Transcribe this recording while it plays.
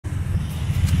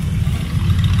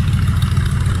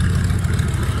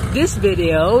This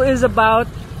video is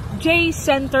about J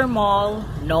Center Mall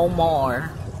no more.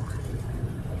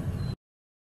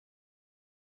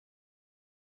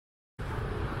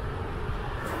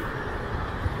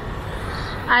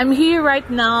 I'm here right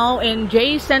now in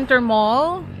J Center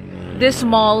Mall. This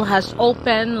mall has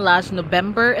opened last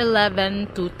November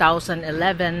 11,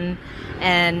 2011,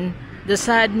 and the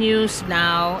sad news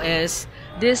now is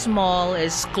this mall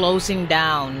is closing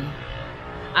down.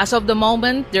 As of the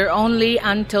moment, they're only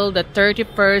until the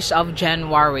 31st of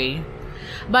January.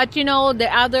 But you know, the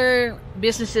other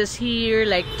businesses here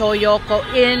like Toyoko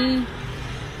Inn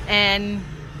and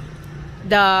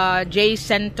the J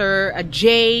Center,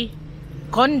 J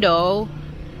Condo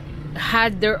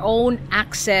had their own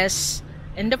access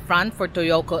in the front for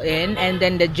Toyoko Inn, and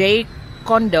then the J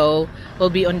Condo will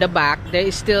be on the back. They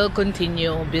still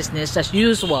continue business as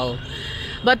usual.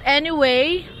 But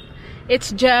anyway,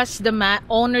 it's just the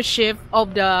ownership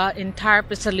of the entire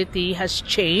facility has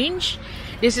changed.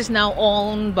 This is now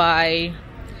owned by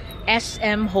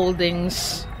SM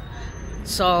Holdings.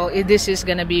 So this is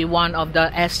gonna be one of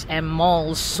the SM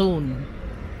malls soon.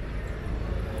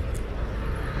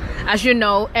 As you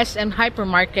know, SM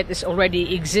Hypermarket is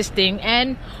already existing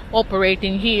and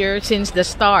operating here since the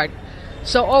start.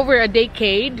 So over a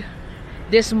decade,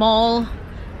 this mall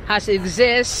has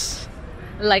exists.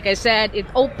 Like I said, it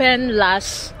opened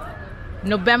last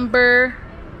November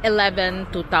 11,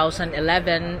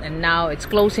 2011, and now it's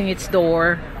closing its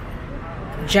door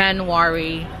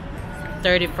January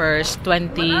 31st,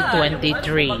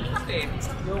 2023.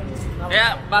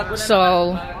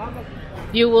 So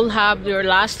you will have your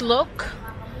last look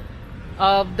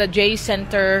of the J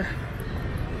Center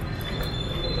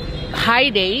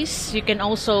high days. You can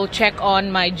also check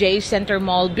on my J Center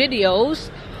Mall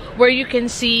videos where you can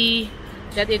see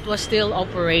that it was still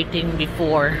operating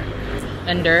before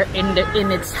and they're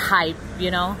in its hype, you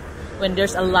know, when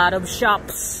there's a lot of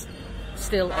shops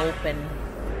still open.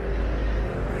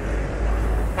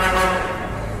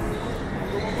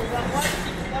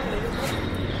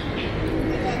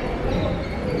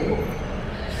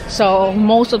 So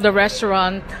most of the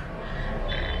restaurant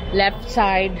left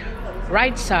side,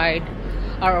 right side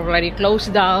are already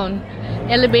closed down.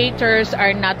 Elevators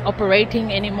are not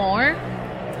operating anymore.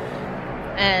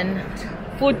 And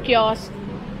food kiosks,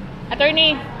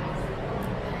 attorney,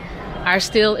 are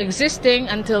still existing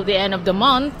until the end of the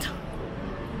month.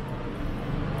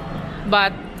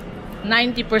 But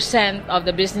 90% of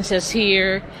the businesses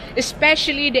here,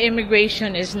 especially the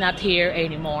immigration, is not here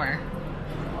anymore.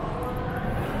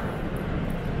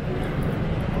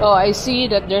 Oh, I see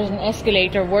that there's an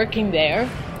escalator working there.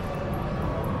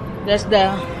 There's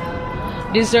the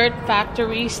dessert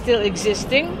factory still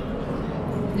existing.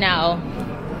 Now,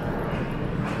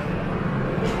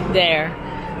 there.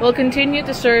 We'll continue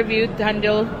to serve you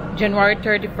until January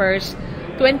 31st,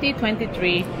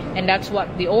 2023. And that's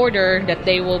what the order, that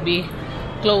they will be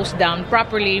closed down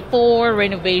properly for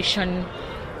renovation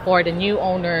for the new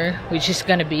owner, which is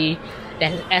going to be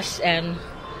the SM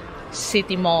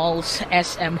City Malls,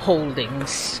 SM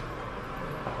Holdings.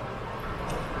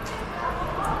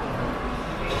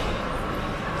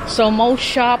 So most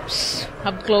shops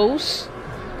have closed.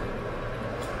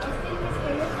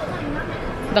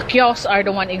 The kiosks are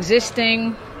the one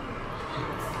existing.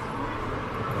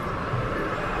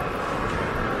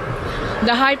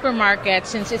 The hypermarket,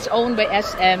 since it's owned by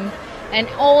SM, and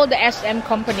all the SM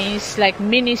companies like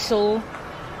Miniso,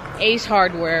 Ace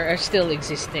Hardware are still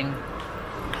existing.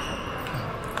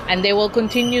 And they will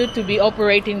continue to be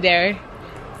operating there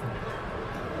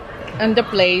in the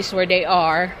place where they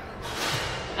are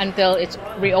until it's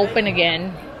reopened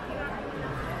again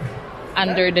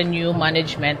under the new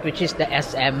management, which is the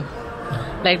SM.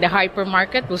 Like the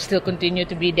hypermarket will still continue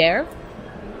to be there.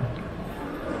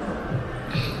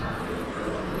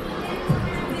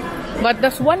 But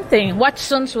that's one thing.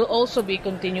 Watson's will also be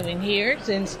continuing here,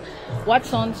 since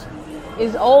Watson's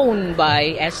is owned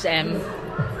by SM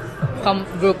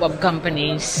group of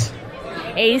companies.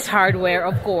 Ace Hardware,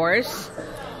 of course,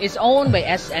 is owned by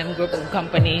SM group of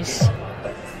companies,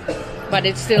 but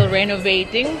it's still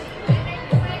renovating.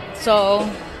 So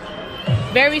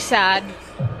very sad,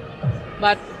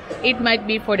 but it might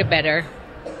be for the better,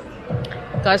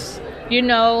 because you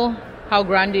know how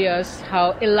grandiose,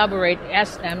 how elaborate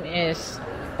SM is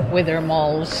with their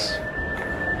malls.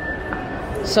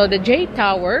 So the J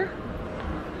Tower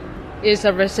is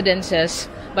a residences,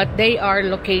 but they are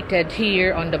located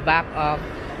here on the back of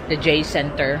the J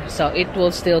Center. So it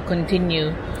will still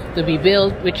continue to be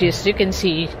built, which is, you can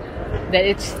see that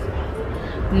it's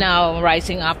now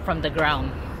rising up from the ground.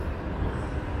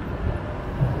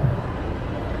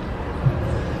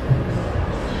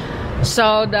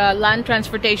 So the land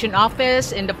transportation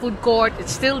office in the food court,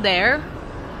 it's still there.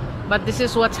 But this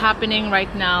is what's happening right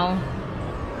now.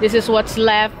 This is what's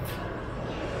left.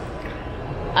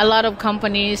 A lot of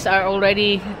companies are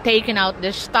already taking out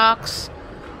their stocks,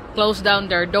 closed down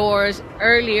their doors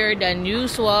earlier than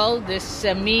usual. This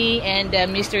me and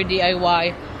Mr.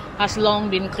 DIY has long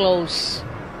been closed.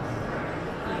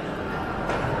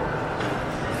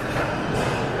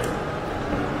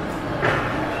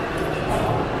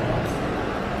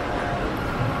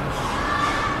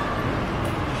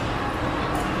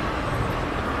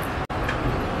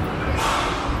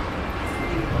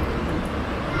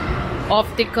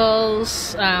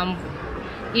 Opticals,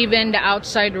 even the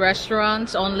outside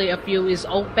restaurants, only a few is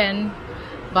open,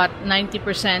 but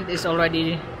 90% is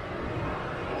already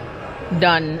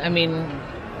done. I mean,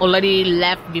 already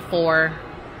left before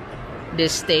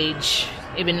this stage,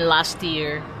 even last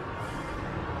year.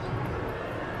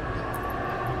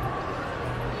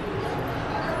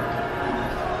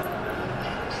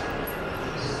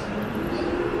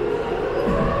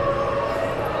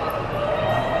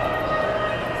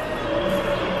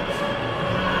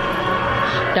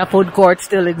 The food court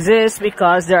still exists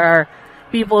because there are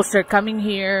people still coming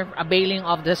here, availing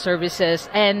of the services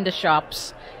and the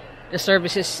shops. The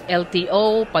services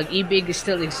LTO, Pag-ibig is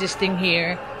still existing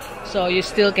here. So you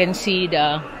still can see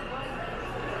the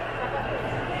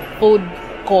food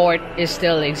court is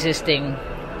still existing.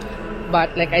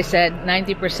 But like I said,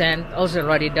 90% also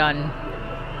already done.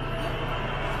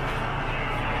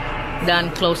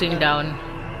 Done closing down.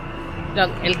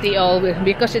 Look, LTO,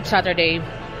 because it's Saturday,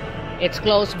 it's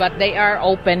closed, but they are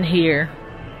open here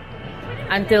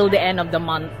until the end of the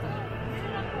month.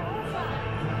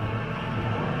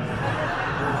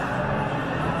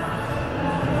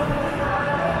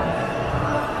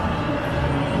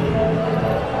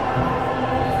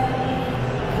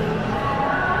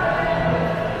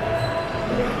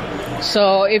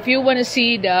 So if you want to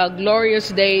see the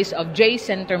glorious days of J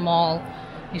Center Mall,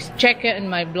 just check it in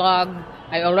my blog.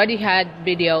 I already had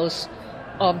videos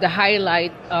of the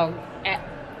highlight of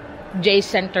J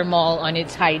Center Mall on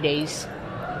its high days.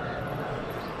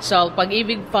 So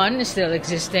Pag-ibig Fun is still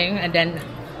existing, and then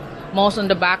most on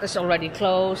the back is already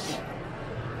closed.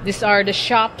 These are the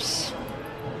shops,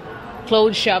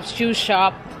 clothes shops, shoe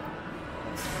shop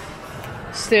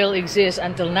still exists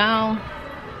until now,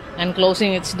 and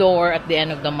closing its door at the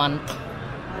end of the month.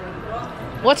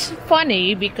 What's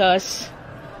funny, because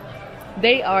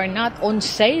they are not on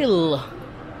sale,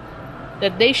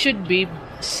 that they should be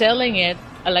selling it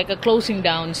like a closing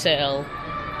down sale.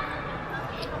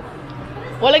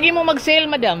 Wala lagi mo mag-sale,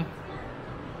 madam.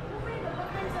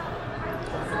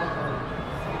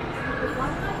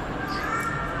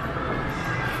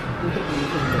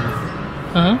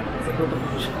 Huh?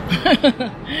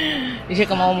 Di siya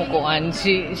kamamumukuan.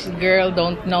 She girl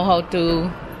don't know how to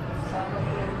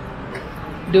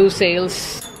do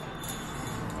sales.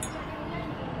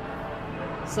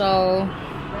 So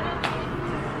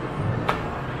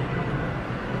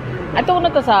ato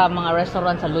na to sa mga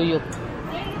restaurant sa Luyok.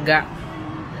 Ga.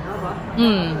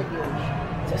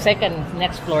 So second,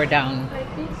 next floor down.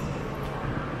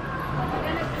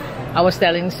 I was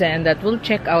telling Sen that we'll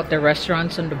check out the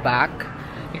restaurants on the back,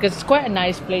 because it's quite a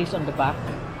nice place on the back.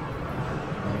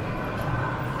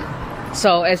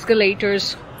 So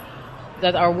escalators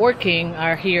that are working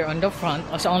are here on the front.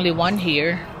 There's only one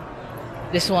here.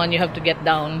 This one you have to get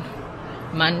down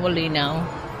manually now.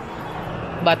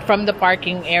 But from the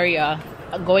parking area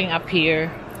going up here,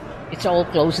 it's all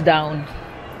closed down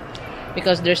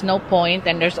because there's no point,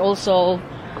 and there's also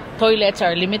toilets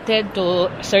are limited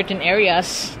to certain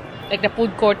areas. Like the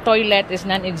food court toilet is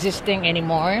non-existing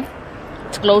anymore.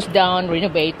 It's closed down,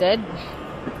 renovated.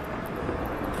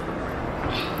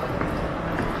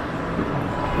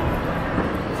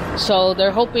 So they're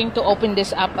hoping to open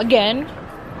this up again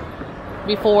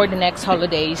before the next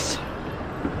holidays.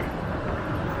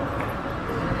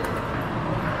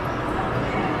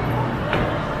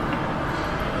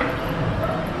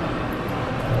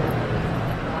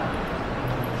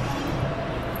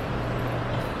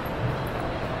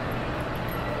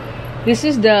 This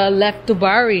is the left to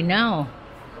Bari now.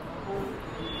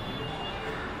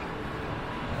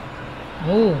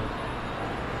 Oh,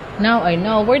 now I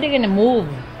know where they're gonna move.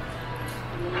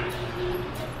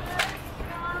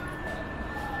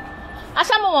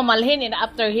 Asa mo mamalhin in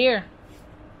after here?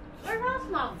 Warehouse,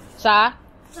 ma'am. Sa?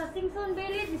 Sa Singson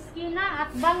Village, Iskina,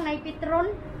 Atbang, na Petron.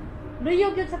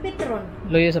 Luyog yun sa Petron.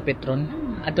 Loyo sa Petron.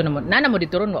 Ato na mo. Nana mo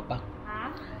dito ron, wapa?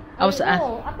 Ha? I was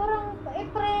Ato rang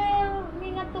April,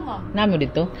 mingat to, ma'am. Namo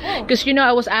dito? Because you know,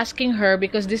 I was asking her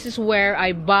because this is where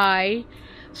I buy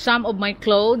some of my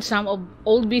clothes, some of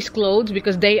Old B's clothes,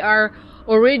 because they are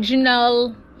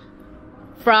original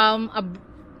from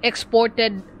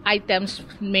exported items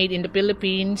made in the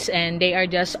Philippines, and they are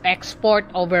just export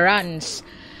overruns.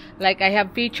 Like I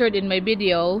have featured in my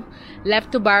video,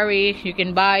 left to bury, you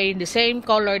can buy the same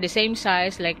color, the same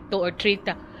size, like 2 or 10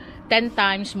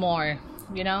 times more.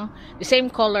 You know, the same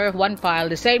color, one file,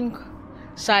 the same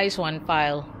size, one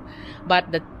file,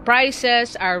 but the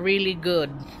prices are really good.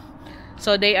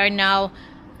 So they are now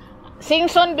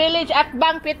Singson Village,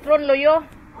 Akbang, Petron, Loyo.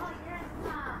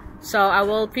 So I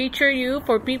will feature you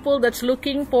for people that's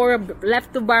looking for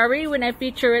left to bury. When I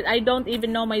feature it, I don't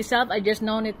even know myself. I just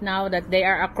known it now that they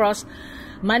are across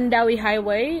Mandaue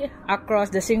Highway, across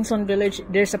the Singson Village.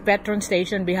 There's a Petron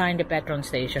station behind the Petron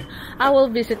station. I will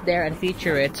visit there and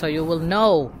feature it so you will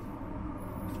know.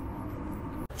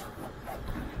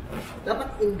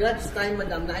 Dapat in God's time,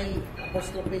 madam, na ay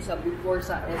apostrophe sa before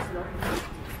sa S, no?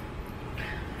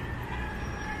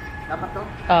 Dapat to?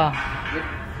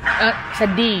 Sa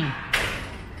D.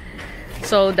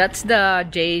 So that's the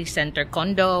J Center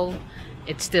condo.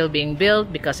 It's still being built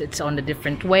because it's on a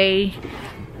different way.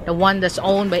 The one that's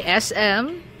owned by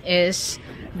SM is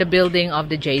the building of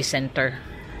the J Center.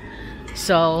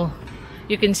 So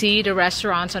you can see the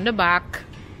restaurants on the back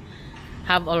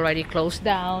have already closed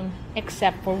down,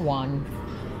 except for one.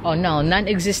 Oh no,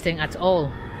 non-existing at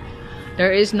all.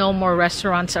 There is no more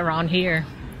restaurants around here.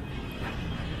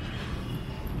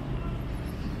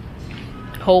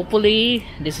 Hopefully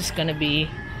this is gonna be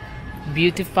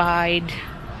beautified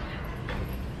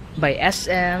by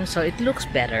SM so it looks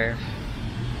better.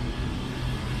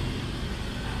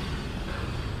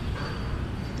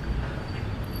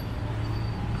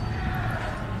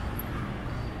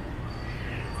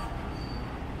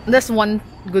 That's one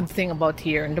good thing about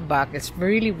here in the back. It's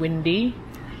really windy,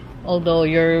 although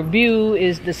your view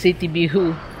is the city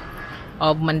view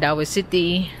of Mandaue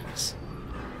City,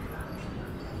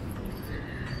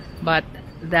 but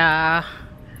the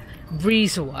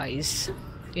breeze wise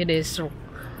it is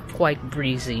quite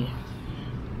breezy.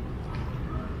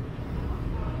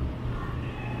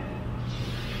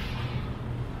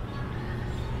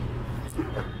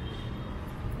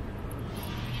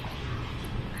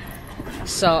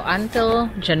 So until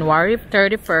January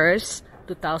 31st,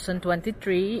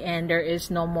 2023, and there is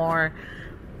no more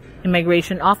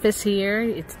immigration office here.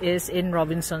 It is in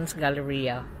Robinson's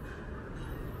Galleria.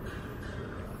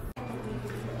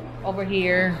 Over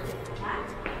here,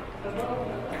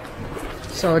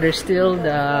 so there's still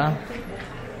the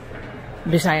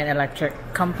Visayan Electric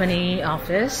Company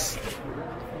office,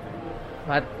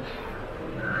 but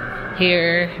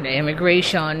here the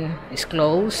immigration is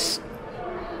closed.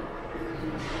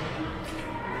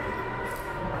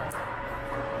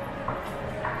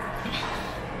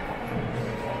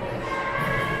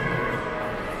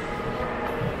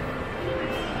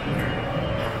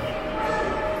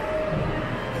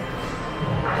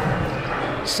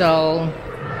 So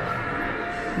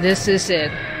this is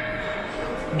it.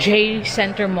 J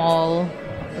Center Mall,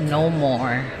 no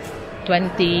more.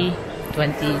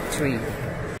 2023.